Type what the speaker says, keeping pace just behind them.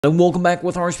And welcome back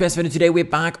with RSPS video. Today we're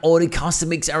back on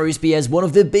CustomX RSPS, one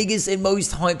of the biggest and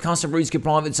most hyped custom root script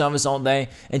private servers out there.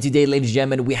 And today, ladies and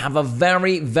gentlemen, we have a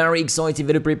very exciting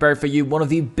video prepared for you. One of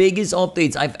the biggest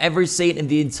updates I've ever seen in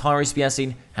the entire RSPS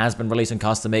scene has been released on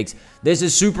CustomX. This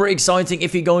is super exciting.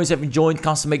 If you guys haven't joined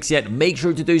CustomX yet, make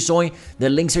sure to do so. The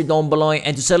links are down below.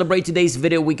 And to celebrate today's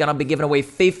video, we're gonna be giving away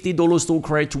 $50 store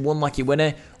credit to one lucky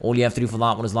winner. All you have to do for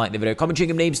that one is like the video, comment, check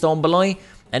your names down below,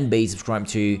 and be subscribed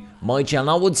to my channel.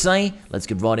 I would say, let's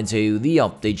get right into the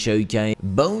update showcase.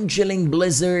 Bone-chilling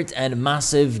blizzard and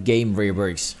massive game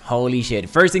reworks. Holy shit.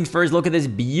 First things first, look at this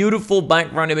beautiful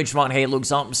background image right here. It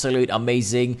looks absolute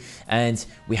amazing. And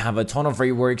we have a ton of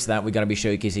reworks that we're going to be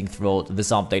showcasing throughout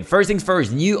this update. First things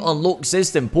first, new unlock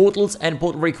system. Portals and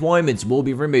portal requirements will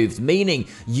be removed, meaning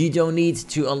you don't need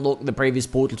to unlock the previous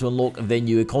portal to unlock the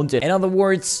newer content. In other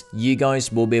words, you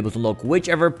guys will be able to unlock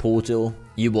whichever portal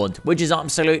you want, which is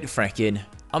absolute freaking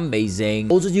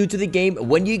amazing. Also new to the game,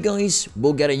 when you guys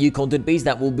will get a new content base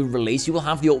that will be released, you will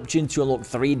have the option to unlock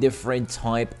 3 different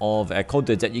type of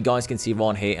content that you guys can see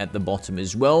right here at the bottom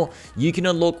as well. You can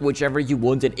unlock whichever you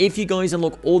want, and if you guys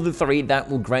unlock all the 3, that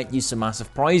will grant you some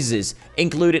massive prizes,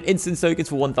 including instance tokens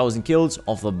for 1000 kills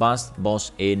of the best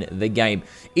boss in the game.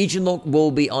 Each unlock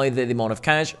will be either the amount of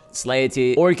cash, slayer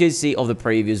tier, or courtesy of the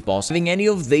previous boss. Having any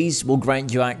of these will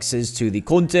grant you access to the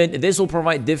content. This will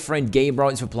provide different game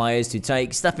routes for players to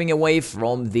take, stepping away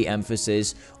from the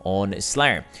emphasis on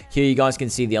Slayer. Here you guys can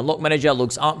see the unlock manager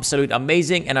looks absolute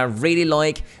amazing, and I really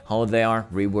like how they are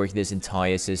reworking this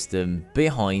entire system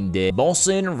behind it.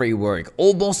 Bossing rework.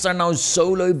 All bosses are now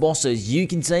solo bosses. You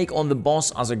can take on the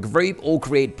boss as a group or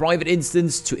create private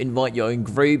instance to invite your own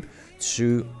group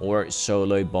to or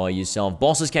solo by yourself.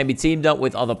 Bosses can be teamed up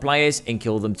with other players and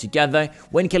kill them together.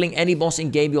 When killing any boss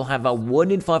in game, you'll have a 1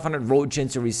 in 500 roll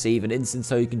chance to receive an instance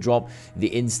token drop. The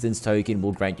instance token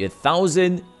will grant you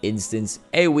 1000 instance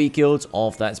AoE kills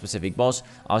of that specific boss.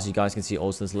 As you guys can see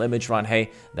also this image right here,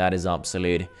 that is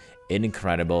absolute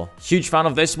incredible. Huge fan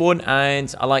of this one,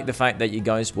 and I like the fact that you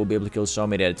guys will be able to kill so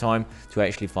many at a time to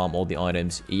actually farm all the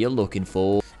items you're looking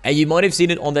for. And you might have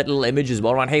seen it on that little image as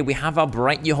well, right? Hey, we have a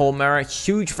brand new home mirror.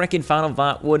 Huge freaking fan of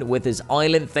that one with his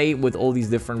island theme with all these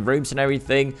different rooms and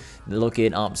everything.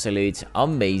 Looking absolute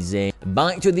amazing.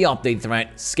 Back to the update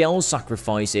thread. Skull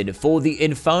sacrificing. For the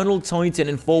Infernal Titan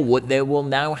and forward, they will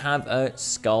now have a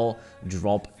skull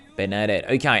drop been added.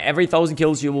 Okay, every 1000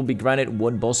 kills you will be granted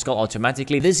 1 boss skull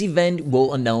automatically. This event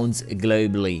will announce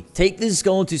globally. Take this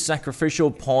skull to sacrificial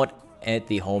pot at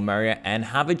the home area and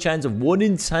have a chance of 1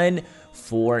 in 10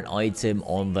 for an item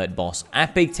on that boss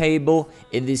epic table,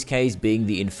 in this case being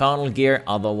the infernal gear,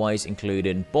 otherwise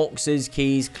including boxes,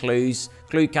 keys, clues,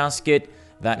 clue casket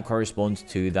that corresponds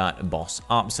to that boss.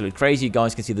 Absolute crazy. You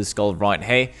guys can see the skull right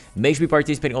here. Make sure you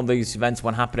participate on these events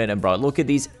when happening. And bro, look at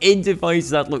these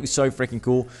interfaces that look so freaking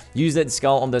cool. Use that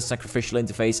skull on the sacrificial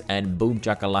interface and boom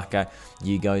chakalaka,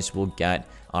 you guys will get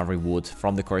a reward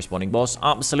from the corresponding boss.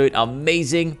 Absolute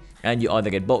amazing. And you either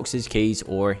get boxes, keys,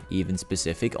 or even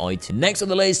specific items. Next on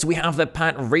the list, we have the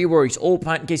pet reworks. All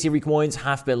pet KC requirements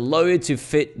have been lowered to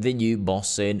fit the new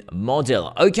bossing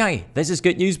model. Okay, this is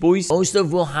good news, boys. Most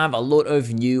of will have a lot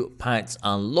of new pets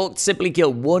unlocked. Simply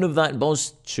kill one of that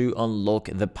boss to unlock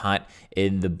the pet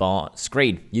in the bar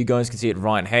screen. You guys can see it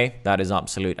right here. That is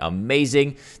absolute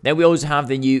amazing. Then we also have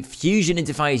the new fusion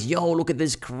interface. Yo, look at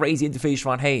this crazy interface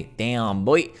right here. Damn,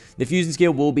 boy. The fusion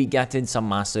skill will be getting some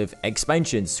massive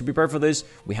expansions. To prepare for this,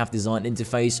 we have designed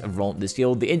interface around the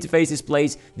skill. The interface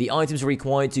displays the items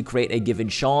required to create a given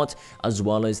shard, as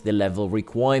well as the level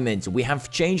requirements. We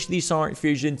have changed the shard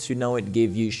fusion to now it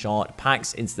give you shard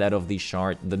packs instead of the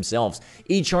shard themselves.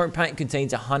 Each shard pack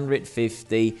contains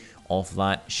 150 of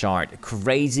that shard.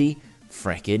 Crazy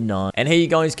freaking nice. And here you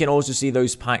guys can also see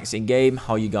those packs in game,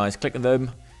 how you guys click on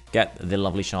them, get the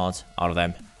lovely shards out of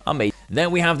them. Amazing.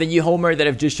 Then we have the new Homer that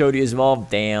I've just showed you as well.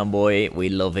 Damn, boy, we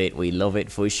love it. We love it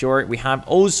for sure. We have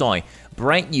also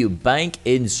brand new bank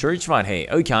insert right here.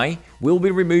 Okay, we'll be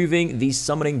removing the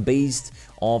summoning beast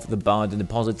of the bound and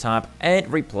deposit tab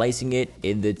and replacing it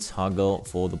in the toggle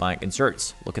for the bank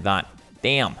inserts. Look at that.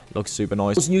 Damn, looks super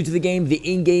nice. Also new to the game, the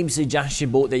in-game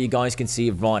suggestion board that you guys can see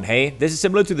right here. This is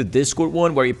similar to the Discord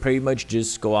one where you pretty much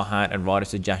just go ahead and write a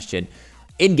suggestion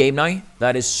in-game now.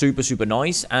 That is super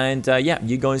nice. And yeah,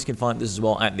 you guys can find this as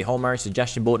well at the Hallmark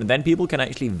suggestion board, and then people can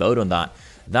actually vote on that.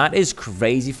 That is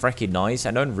crazy freaking nice.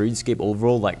 I know in RuneScape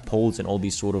overall, like polls and all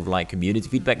these sort of like community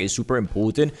feedback is super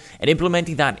important, and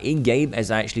implementing that in-game is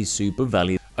actually super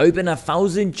valuable. Open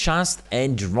 1000 chests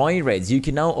and dry reds. You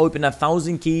can now open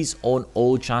 1000 keys on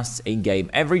all chests in game.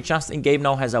 Every chest in game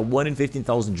now has a 1 in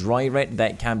 15,000 dry red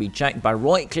that can be checked by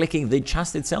right clicking the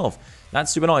chest itself.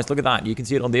 That's super nice. Look at that. You can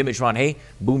see it on the image right here.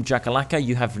 Boom chakalaka.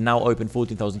 You have now opened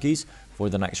 14,000 keys for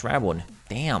the next rare one.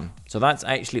 Damn. So that's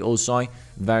actually also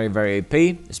very, very OP,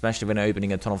 especially when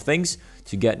opening a ton of things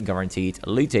to get guaranteed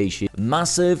lootation.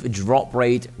 Massive drop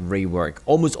rate rework.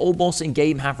 Almost all bosses in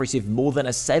game have received more than a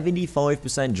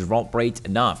 75% drop rate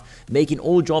enough, making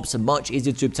all drops much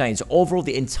easier to obtain. So overall,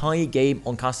 the entire game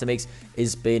on CustomX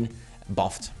has been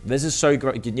buffed. This is so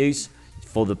great good news.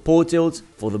 For the portals,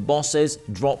 for the bosses,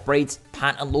 drop rates,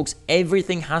 pat unlocks,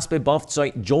 everything has been buffed. So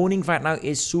joining right now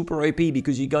is super OP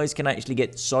because you guys can actually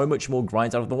get so much more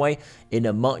grinds out of the way in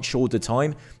a much shorter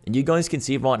time. And you guys can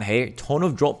see right here, ton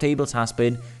of drop tables has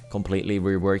been completely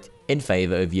reworked in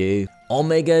favor of you.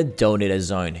 Omega Donator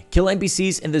Zone. Kill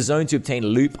NPCs in the zone to obtain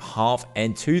loop, half,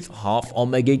 and tooth half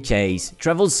Omega case.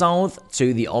 Travel south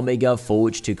to the Omega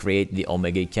Forge to create the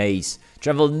Omega case.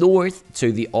 Travel north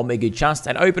to the Omega chest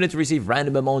and open it to receive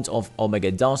random amounts of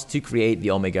Omega dust to create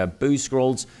the Omega boost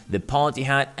scrolls, the party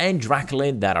hat, and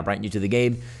Draculin that are brand new to the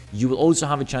game. You will also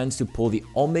have a chance to pull the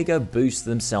Omega boost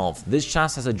themselves. This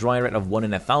chest has a dry rate of 1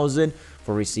 in 1,000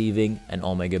 for receiving an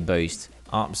Omega boost.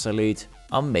 Absolute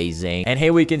amazing. And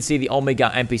here we can see the Omega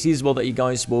NPCs as well that you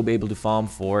guys will be able to farm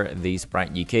for these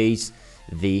brand new keys.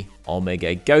 The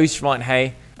Omega Ghost right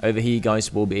here. Over here, you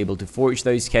guys will be able to forge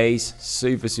those keys.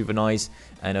 Super, super nice.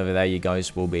 And over there, you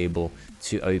guys will be able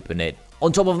to open it.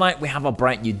 On top of that, we have a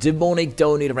brand new demonic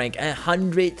donator rank, a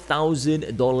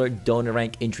 $100,000 donor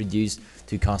rank introduced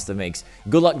to CustomX.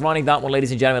 Good luck running that one,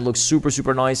 ladies and gentlemen. It looks super,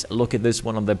 super nice. Look at this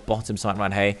one on the bottom side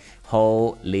right here.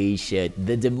 Holy shit.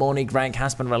 The demonic rank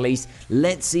has been released.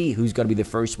 Let's see who's going to be the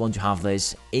first one to have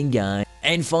this in game.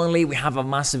 And finally, we have a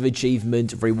massive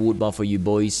achievement reward bar for you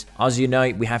boys. As you know,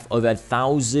 we have over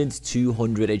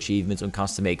 1,200 achievements on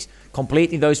CustomX.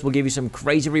 Completing those will give you some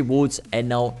crazy rewards. And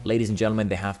now, ladies and gentlemen,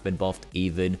 they have been buffed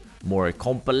even more.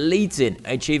 Completing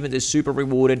achievement is super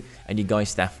rewarding, and you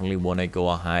guys definitely want to go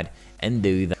ahead and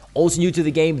do that. Also new to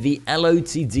the game, the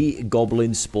LOTD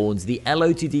Goblin Spawns. The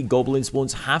LOTD Goblin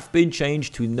Spawns have been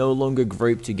changed to no longer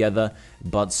group together,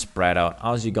 but spread out,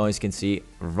 as you guys can see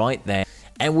right there.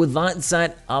 And with that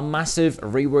said, a massive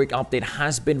rework update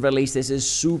has been released. This is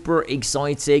super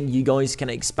exciting. You guys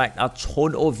can expect a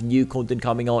ton of new content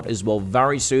coming out as well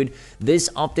very soon. This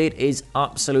update is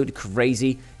absolute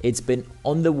crazy. It's been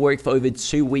on the work for over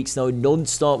 2 weeks now,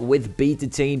 non-stop with beta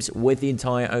teams, with the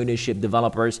entire ownership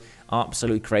developers.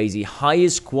 Absolute crazy.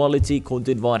 Highest quality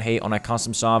content right here on a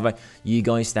custom server. You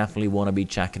guys definitely want to be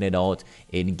checking it out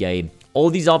in game.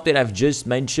 All these updates I've just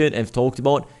mentioned and talked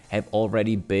about have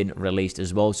already been released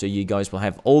as well. So you guys will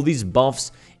have all these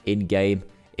buffs in game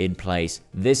in place.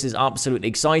 This is absolutely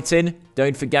exciting.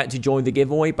 Don't forget to join the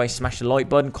giveaway by smashing the like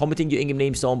button, commenting your in-game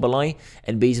names down below,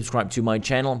 and be subscribed to my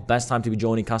channel. Best time to be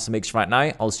joining CustomX right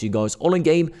now. I'll see you guys all in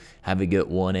game. Have a good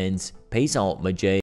one and peace out, my J.